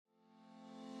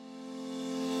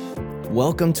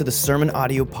Welcome to the Sermon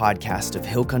Audio Podcast of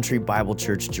Hill Country Bible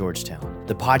Church, Georgetown.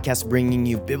 The podcast bringing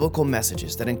you biblical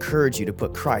messages that encourage you to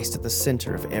put Christ at the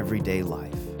center of everyday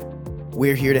life.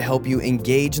 We're here to help you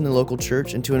engage in the local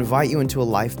church and to invite you into a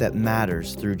life that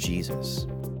matters through Jesus.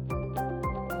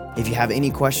 If you have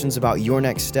any questions about your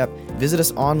next step, visit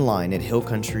us online at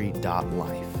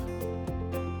hillcountry.life.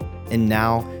 And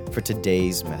now for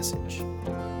today's message.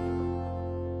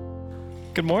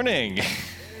 Good morning.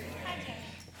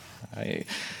 Hi.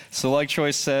 So like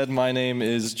Troy said, my name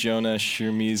is Jonah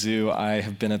Shirmizu. I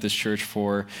have been at this church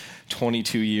for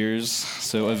 22 years,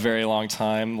 so a very long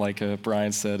time. Like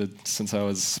Brian said, since I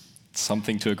was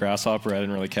something to a grasshopper, I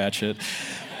didn't really catch it.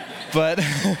 But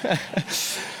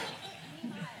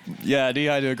yeah,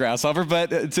 knee-high to a grasshopper.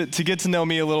 But to get to know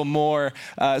me a little more,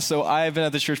 so I've been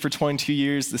at this church for 22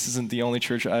 years. This isn't the only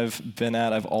church I've been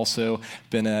at. I've also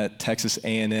been at Texas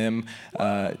A&M.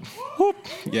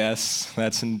 Yes,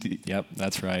 that's indeed. Yep,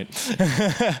 that's right.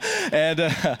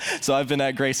 And so I've been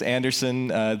at Grace Anderson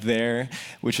there,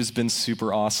 which has been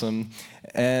super awesome.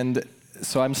 And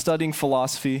so I'm studying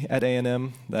philosophy at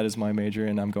A&M. That is my major,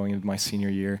 and I'm going into my senior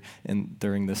year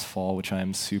during this fall, which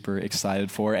I'm super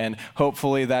excited for. And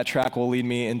hopefully that track will lead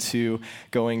me into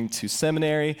going to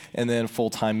seminary and then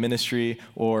full-time ministry,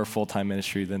 or full-time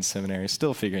ministry, then seminary.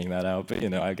 Still figuring that out, but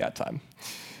I've got time.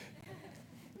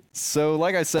 So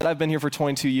like I said, I've been here for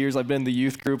 22 years. I've been in the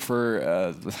youth group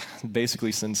for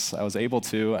basically since I was able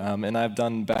to, and I've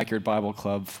done Backyard Bible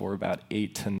Club for about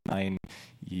 8 to 9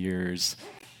 years.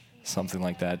 Something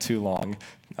like that, too long.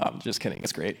 No, I'm just kidding,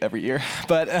 it's great every year.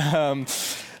 But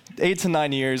 8 to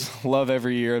 9 years, love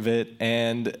every year of it.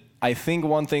 And I think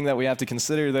one thing that we have to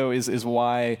consider, though, is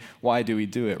why do we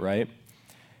do it, right?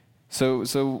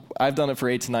 So I've done it for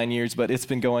 8 to 9 years, but it's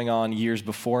been going on years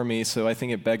before me, so I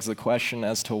think it begs the question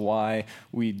as to why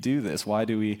we do this. Why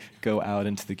do we go out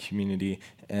into the community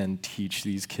and teach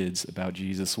these kids about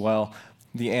Jesus? Well,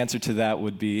 the answer to that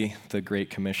would be the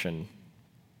Great Commission.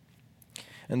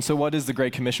 And so what is the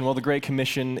Great Commission? Well, the Great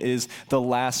Commission is the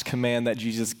last command that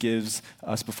Jesus gives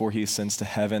us before he ascends to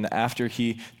heaven. After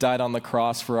he died on the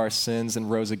cross for our sins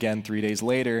and rose again 3 days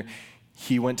later,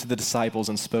 he went to the disciples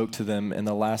and spoke to them, and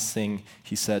the last thing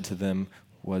he said to them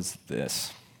was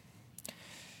this.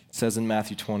 It says in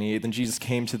Matthew 28, "Then Jesus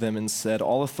came to them and said,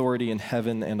 'All authority in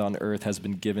heaven and on earth has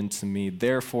been given to me.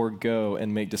 Therefore go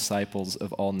and make disciples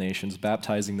of all nations,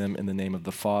 baptizing them in the name of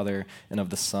the Father and of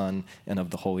the Son and of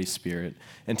the Holy Spirit,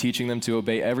 and teaching them to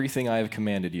obey everything I have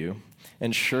commanded you.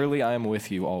 And surely I am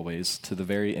with you always to the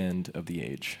very end of the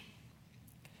age.'"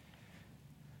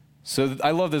 So I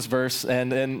love this verse,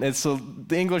 and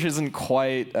the English isn't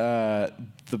quite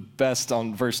the best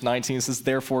on verse 19. It says,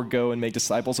 "Therefore go and make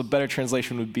disciples." A better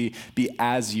translation would be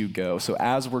as you go. So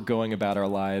as we're going about our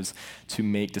lives to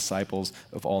make disciples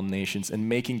of all nations. And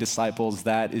making disciples,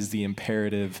 that is the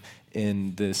imperative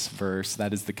in this verse.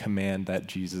 That is the command that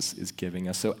Jesus is giving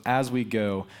us. So as we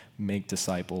go, make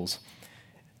disciples.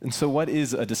 And so what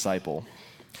is a disciple?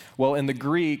 Well, in the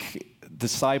Greek,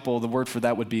 disciple, the word for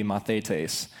that would be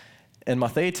mathetes. And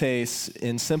mathetes,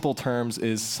 in simple terms,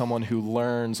 is someone who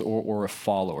learns or a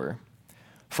follower.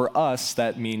 For us,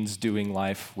 that means doing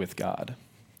life with God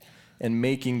and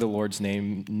making the Lord's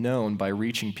name known by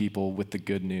reaching people with the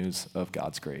good news of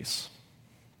God's grace.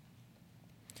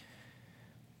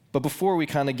 But before we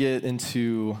kind of get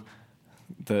into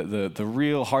the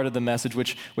real heart of the message,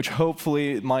 which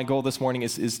hopefully my goal this morning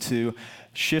is to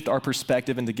shift our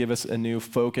perspective and to give us a new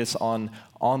focus on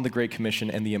the Great Commission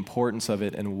and the importance of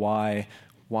it and why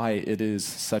it is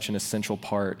such an essential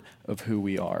part of who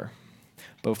we are.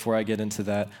 But before I get into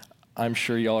that, I'm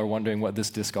sure y'all are wondering what this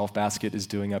disc golf basket is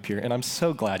doing up here, and I'm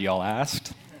so glad y'all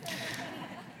asked.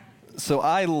 So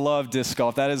I love disc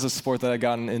golf. That is a sport that I've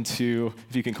gotten into,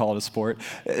 if you can call it a sport,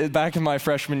 back in my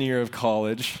freshman year of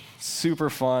college. Super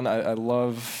fun. I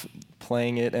love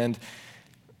playing it. And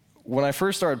when I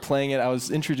first started playing it, I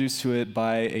was introduced to it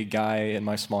by a guy in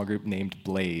my small group named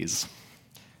Blaze.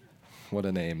 What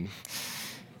a name.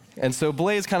 And so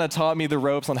Blaze kind of taught me the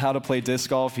ropes on how to play disc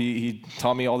golf. He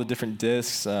taught me all the different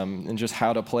discs and just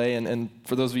how to play. And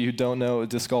for those of you who don't know,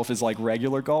 disc golf is like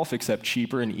regular golf, except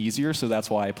cheaper and easier, so that's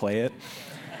why I play it.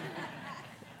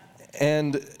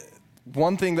 And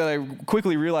one thing that I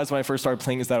quickly realized when I first started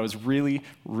playing is that I was really,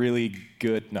 really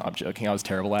good. No, I'm joking. I was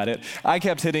terrible at it. I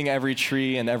kept hitting every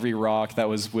tree and every rock that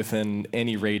was within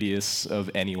any radius of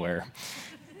anywhere.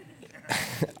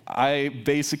 I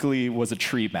basically was a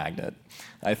tree magnet.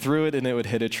 I threw it and it would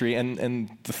hit a tree. And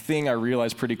the thing I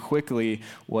realized pretty quickly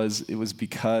was it was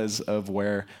because of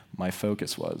where my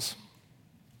focus was.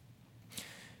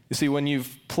 You see, when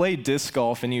you've played disc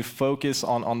golf and you focus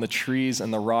on the trees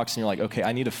and the rocks and you're like, okay,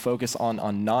 I need to focus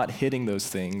on not hitting those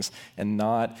things and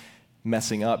not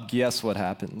messing up, guess what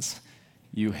happens?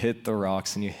 You hit the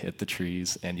rocks and you hit the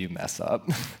trees and you mess up.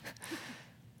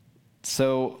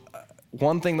 So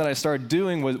one thing that I started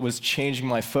doing was changing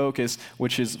my focus,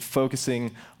 which is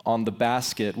focusing on the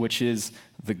basket, which is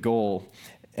the goal.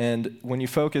 And when you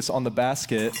focus on the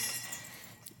basket,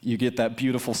 you get that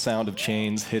beautiful sound of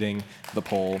chains hitting the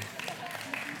pole.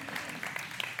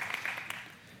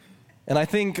 And I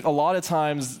think a lot of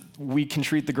times we can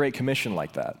treat the Great Commission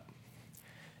like that.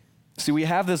 See, we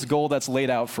have this goal that's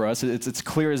laid out for us. It's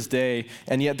clear as day,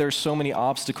 and yet there's so many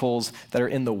obstacles that are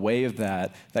in the way of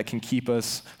that can keep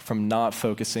us from not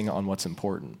focusing on what's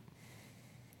important.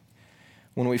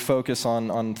 When we focus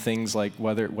on things like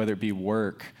whether it be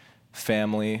work,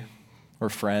 family, or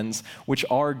friends, which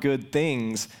are good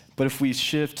things, but if we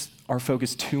shift our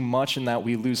focus too much in that,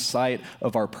 we lose sight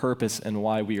of our purpose and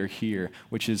why we are here,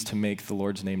 which is to make the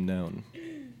Lord's name known.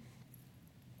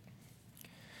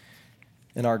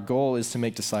 And our goal is to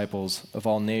make disciples of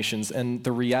all nations. And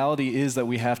the reality is that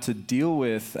we have to deal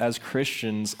with, as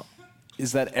Christians,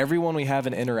 is that everyone we have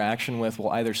an interaction with will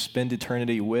either spend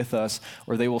eternity with us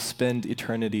or they will spend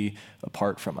eternity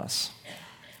apart from us.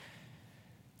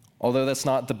 Although that's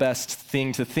not the best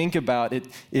thing to think about,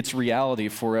 it's reality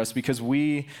for us because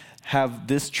we have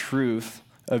this truth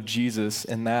of Jesus,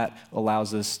 and that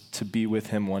allows us to be with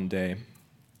him one day.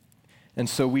 And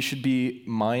so we should be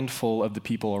mindful of the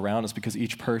people around us because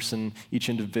each person, each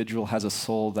individual has a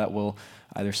soul that will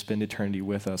either spend eternity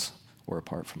with us or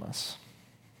apart from us.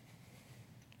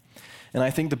 And I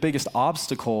think the biggest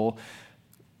obstacle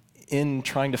in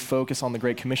trying to focus on the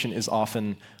Great Commission is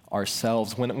often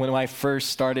ourselves. When I first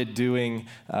started doing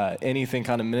anything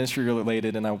kind of ministry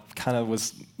related and I kind of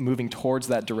was moving towards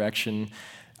that direction,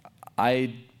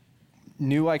 I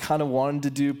knew I kind of wanted to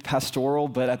do pastoral,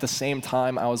 but at the same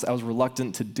time, I was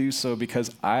reluctant to do so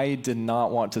because I did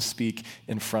not want to speak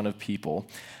in front of people.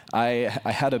 I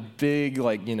had a big,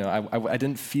 I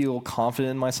didn't feel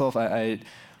confident in myself. I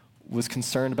was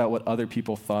concerned about what other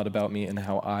people thought about me and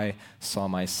how I saw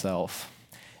myself.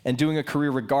 And doing a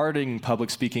career regarding public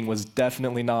speaking was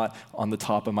definitely not on the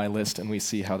top of my list, and we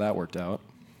see how that worked out.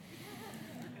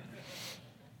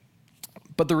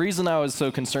 But the reason I was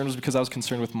so concerned was because I was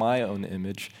concerned with my own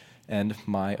image and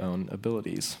my own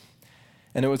abilities.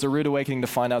 And it was a rude awakening to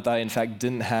find out that I, in fact,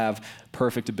 didn't have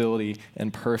perfect ability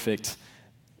and perfect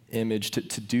image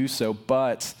to do so,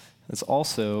 but it's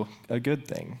also a good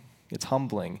thing. It's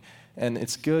humbling. And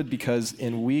it's good because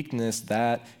in weakness,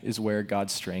 that is where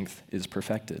God's strength is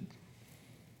perfected.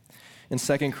 In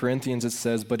 2 Corinthians, it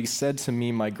says, "But he said to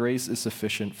me, my grace is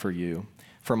sufficient for you,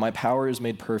 for my power is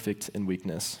made perfect in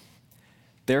weakness.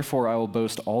 Therefore, I will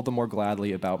boast all the more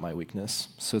gladly about my weakness,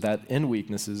 so that in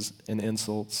weaknesses, in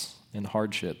insults, in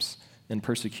hardships, in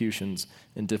persecutions,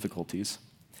 in difficulties.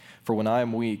 For when I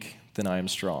am weak, then I am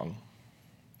strong."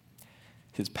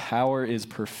 His power is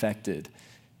perfected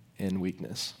in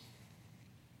weakness.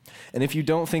 And if you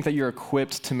don't think that you're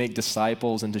equipped to make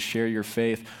disciples and to share your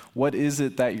faith, what is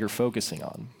it that you're focusing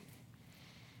on?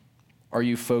 Are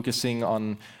you focusing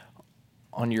on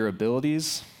your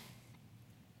abilities?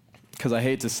 Because I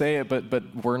hate to say it,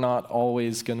 but we're not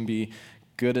always going to be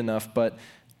good enough, but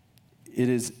it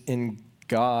is in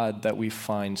God that we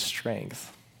find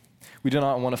strength. We do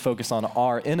not want to focus on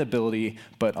our inability,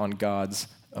 but on God's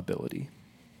ability.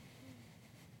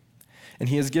 And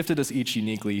he has gifted us each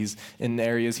uniquely. In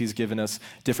areas, he's given us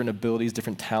different abilities,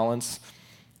 different talents.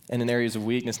 And in areas of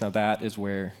weakness, now that is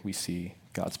where we see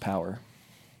God's power.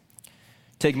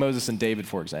 Take Moses and David,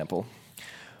 for example.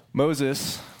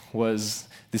 Moses was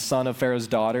the son of Pharaoh's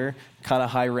daughter, kind of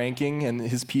high-ranking, and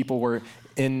his people were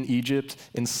in Egypt,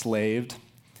 enslaved.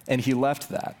 And he left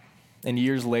that. And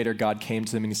years later, God came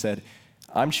to him and he said,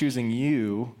 "I'm choosing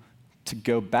you to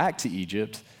go back to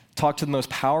Egypt, talk to the most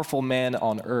powerful man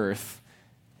on earth,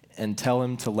 and tell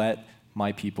him to let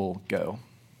my people go."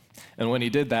 And when he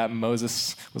did that,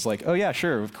 Moses was like, "Oh yeah,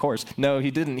 sure, of course." No, he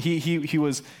didn't. He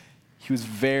was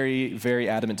very, very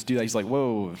adamant to do that. He's like,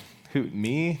 "Whoa, who,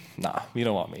 me? Nah, you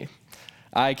don't want me.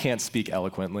 I can't speak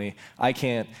eloquently. I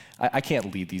can't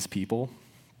lead these people."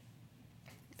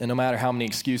 And no matter how many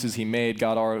excuses he made,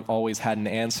 God always had an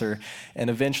answer. And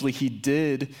eventually he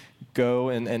did go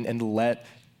and let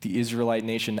the Israelite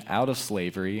nation out of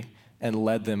slavery and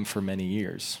led them for many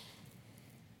years.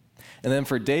 And then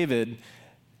for David,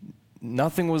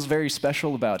 nothing was very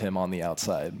special about him on the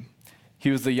outside.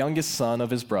 He was the youngest son of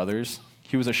his brothers.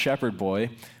 He was a shepherd boy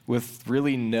with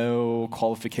really no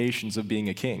qualifications of being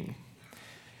a king.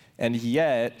 And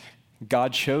yet,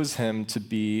 God chose him to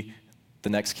be the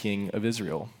next king of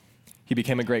Israel. He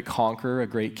became a great conqueror, a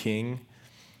great king,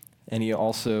 and he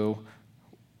also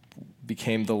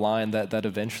became the line that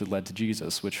eventually led to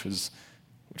Jesus, which is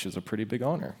a pretty big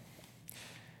honor.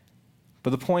 But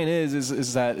the point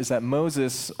is that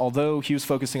Moses, although he was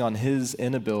focusing on his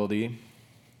inability,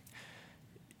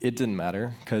 it didn't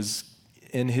matter, because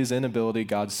in his inability,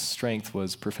 God's strength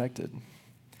was perfected.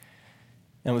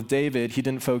 And with David, he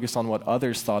didn't focus on what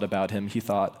others thought about him. He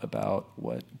thought about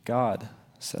what God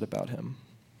said about him.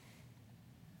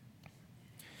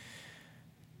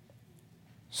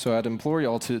 So I'd implore you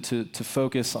all to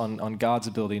focus on God's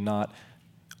ability, not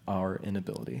our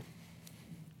inability.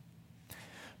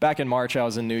 Back in March, I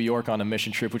was in New York on a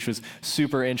mission trip, which was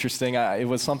super interesting. It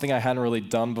was something I hadn't really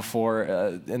done before.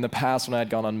 In the past, when I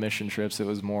had gone on mission trips, it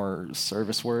was more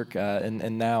service work,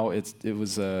 and now it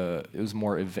was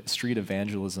more street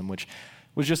evangelism, which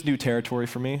was just new territory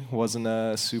for me.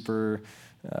 Wasn't super.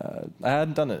 I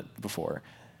hadn't done it before.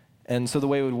 And so the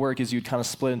way it would work is you'd kind of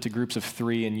split into groups of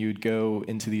 3, and you'd go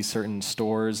into these certain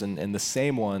stores and the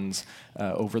same ones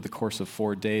over the course of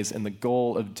 4 days. And the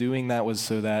goal of doing that was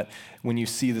so that when you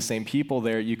see the same people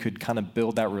there, you could kind of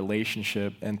build that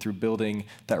relationship. And through building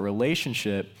that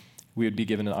relationship, we would be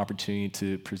given an opportunity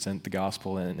to present the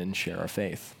gospel and share our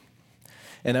faith.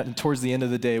 And towards the end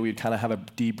of the day, we'd kind of have a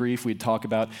debrief. We'd talk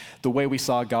about the way we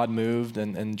saw God moved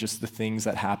and just the things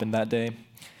that happened that day.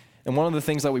 And one of the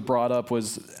things that we brought up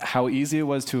was how easy it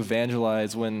was to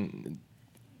evangelize when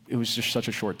it was just such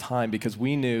a short time, because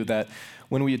we knew that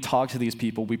when we had talked to these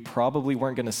people, we probably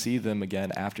weren't going to see them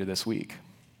again after this week.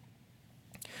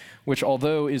 Which,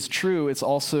 although is true, it's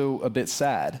also a bit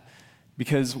sad,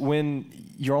 because when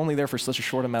you're only there for such a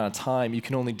short amount of time, you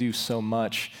can only do so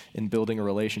much in building a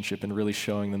relationship and really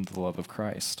showing them the love of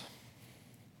Christ.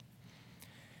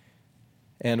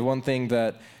 And one thing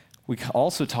that we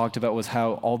also talked about was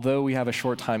how, although we have a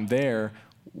short time there,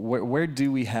 where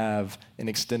do we have an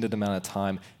extended amount of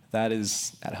time? That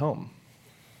is at home.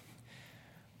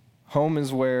 Home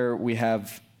is where we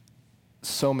have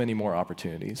so many more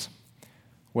opportunities,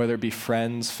 whether it be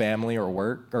friends, family, or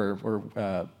work,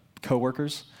 or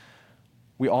coworkers.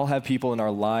 We all have people in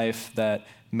our life that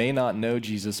may not know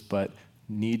Jesus but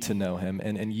need to know him,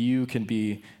 and you can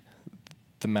be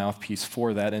the mouthpiece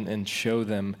for that and show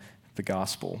them the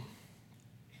gospel.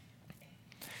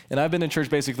 And I've been in church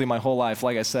basically my whole life,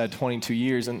 like I said, 22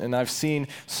 years, and I've seen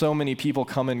so many people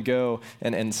come and go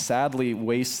and sadly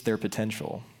waste their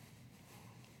potential.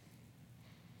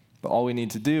 But all we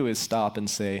need to do is stop and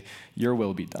say, your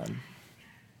will be done.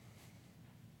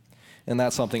 And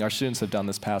that's something our students have done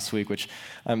this past week, which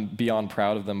I'm beyond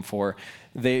proud of them for.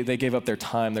 They gave up their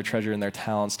time, their treasure, and their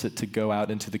talents to go out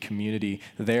into the community,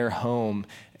 their home,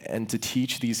 and to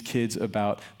teach these kids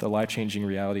about the life-changing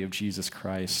reality of Jesus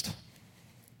Christ.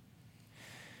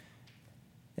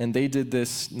 And they did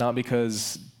this not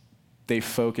because they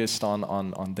focused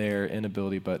on their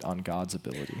inability, but on God's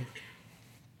ability.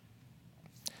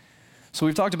 So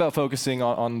we've talked about focusing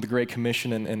on the Great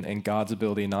Commission and God's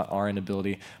ability, not our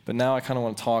inability. But now I kind of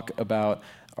want to talk about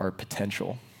our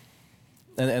potential.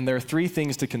 And there are 3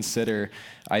 things to consider,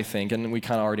 I think, and we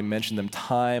kind of already mentioned them: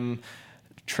 time,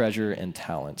 treasure, and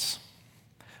talents.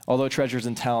 Although treasures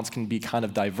and talents can be kind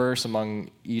of diverse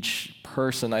among each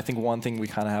person, I think one thing we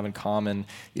kind of have in common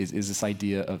is this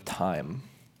idea of time.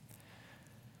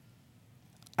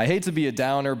 I hate to be a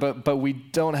downer, but we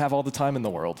don't have all the time in the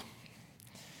world.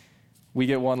 We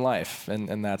get one life,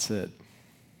 and that's it.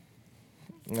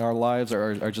 Our lives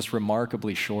are just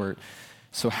remarkably short.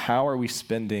 So how are we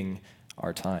spending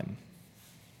our time?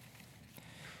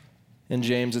 In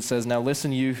James, it says, "Now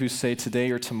listen, you who say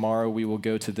today or tomorrow we will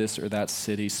go to this or that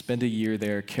city, spend a year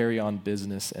there, carry on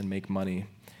business, and make money.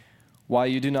 Why,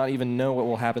 you do not even know what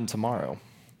will happen tomorrow.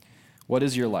 What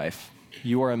is your life?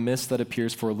 You are a mist that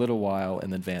appears for a little while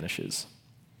and then vanishes.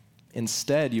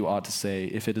 Instead, you ought to say,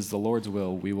 if it is the Lord's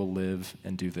will, we will live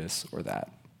and do this or that."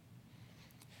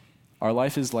 Our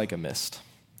life is like a mist.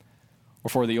 Or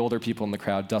for the older people in the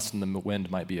crowd, dust in the wind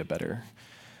might be a better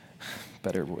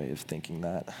way of thinking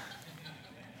that.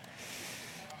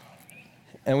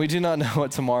 And we do not know what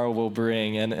tomorrow will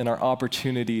bring, and our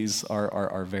opportunities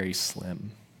are very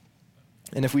slim.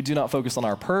 And if we do not focus on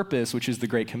our purpose, which is the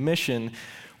Great Commission,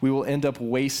 we will end up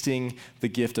wasting the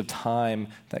gift of time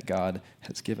that God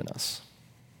has given us.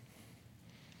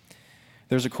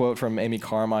 There's a quote from Amy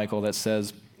Carmichael that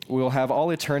says, "We will have all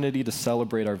eternity to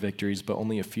celebrate our victories, but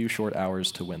only a few short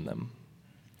hours to win them."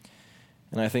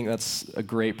 And I think that's a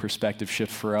great perspective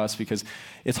shift for us, because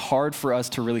it's hard for us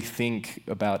to really think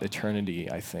about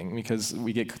eternity, I think, because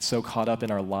we get so caught up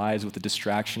in our lives with the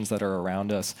distractions that are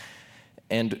around us.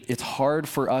 And it's hard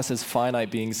for us as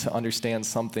finite beings to understand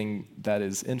something that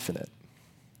is infinite.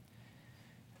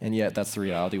 And yet, that's the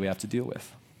reality we have to deal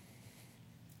with.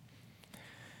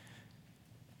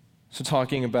 So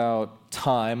talking about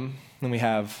time, then we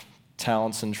have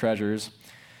talents and treasures.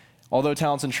 Although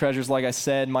talents and treasures, like I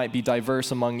said, might be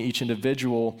diverse among each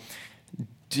individual,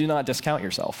 do not discount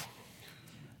yourself.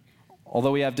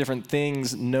 Although we have different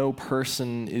things, no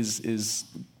person is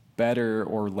better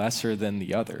or lesser than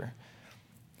the other.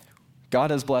 God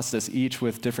has blessed us each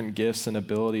with different gifts and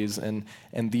abilities, and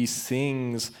these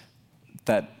things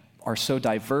that are so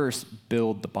diverse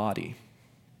build the body.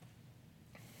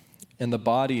 And the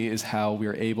body is how we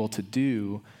are able to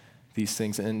do these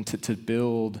things and to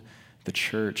build the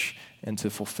church and to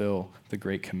fulfill the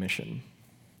Great Commission.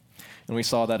 And we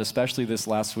saw that especially this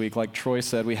last week. Like Troy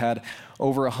said, we had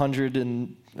over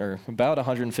about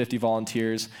 150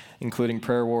 volunteers, including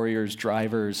prayer warriors,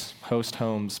 drivers, host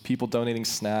homes, people donating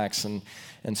snacks,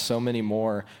 and so many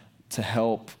more to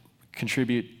help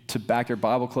contribute to Backyard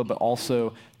Bible Club, but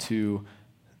also to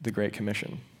the Great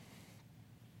Commission.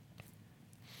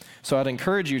 So I'd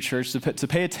encourage you, church, to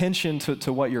pay attention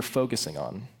to what you're focusing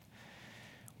on,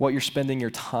 what you're spending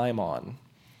your time on,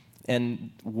 and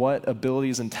what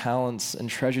abilities and talents and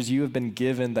treasures you have been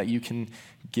given that you can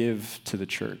give to the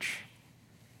church.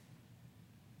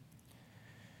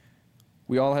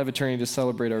 We all have eternity to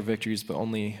celebrate our victories, but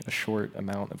only a short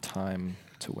amount of time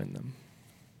to win them.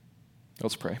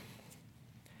 Let's pray.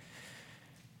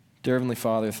 Dear Heavenly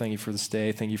Father, thank you for this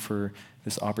day. Thank you for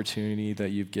this opportunity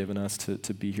that you've given us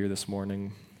to be here this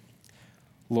morning.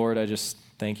 Lord, I just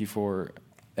thank you for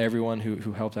everyone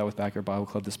who helped out with Backyard Bible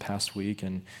Club this past week,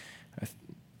 and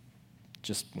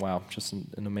just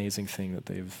an amazing thing that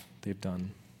they've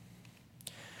done.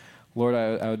 Lord,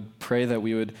 I would pray that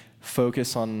we would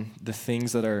focus on the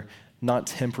things that are not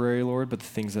temporary, Lord, but the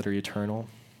things that are eternal.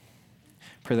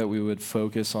 Pray that we would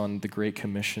focus on the Great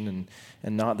Commission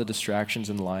and not the distractions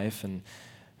in life, and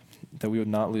that we would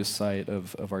not lose sight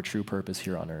of our true purpose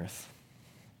here on earth.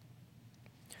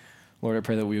 Lord, I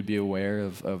pray that we would be aware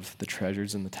of the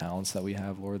treasures and the talents that we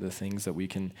have, Lord, the things that we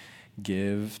can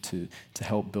give to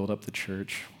help build up the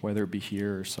church, whether it be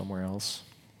here or somewhere else.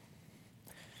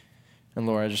 And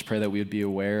Lord, I just pray that we would be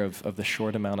aware of the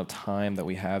short amount of time that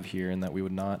we have here, and that we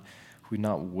would not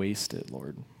waste it,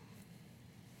 Lord.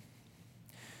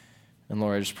 And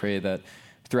Lord, I just pray that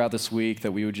throughout this week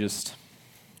that we would just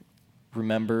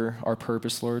remember our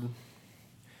purpose, Lord,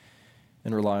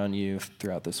 and rely on you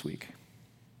throughout this week.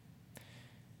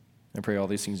 I pray all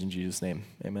these things in Jesus' name.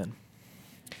 Amen.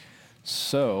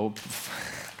 So,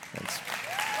 thanks.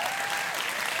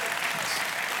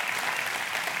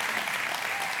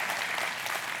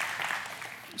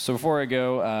 So before I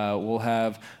go, we'll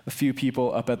have a few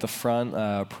people up at the front,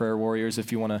 prayer warriors,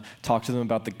 if you want to talk to them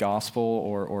about the gospel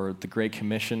or the Great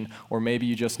Commission, or maybe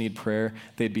you just need prayer,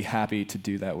 they'd be happy to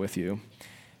do that with you.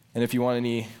 And if you want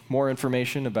any more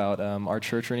information about our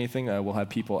church or anything, we'll have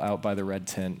people out by the red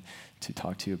tent to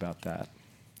talk to you about that.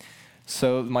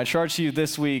 So my charge to you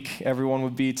this week, everyone,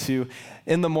 would be to,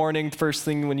 in the morning, first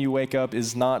thing when you wake up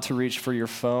is not to reach for your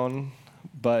phone,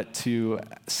 but to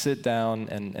sit down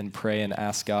and pray and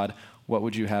ask God, what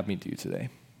would you have me do today?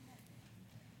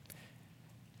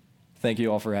 Thank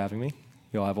you all for having me.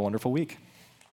 You all have a wonderful week.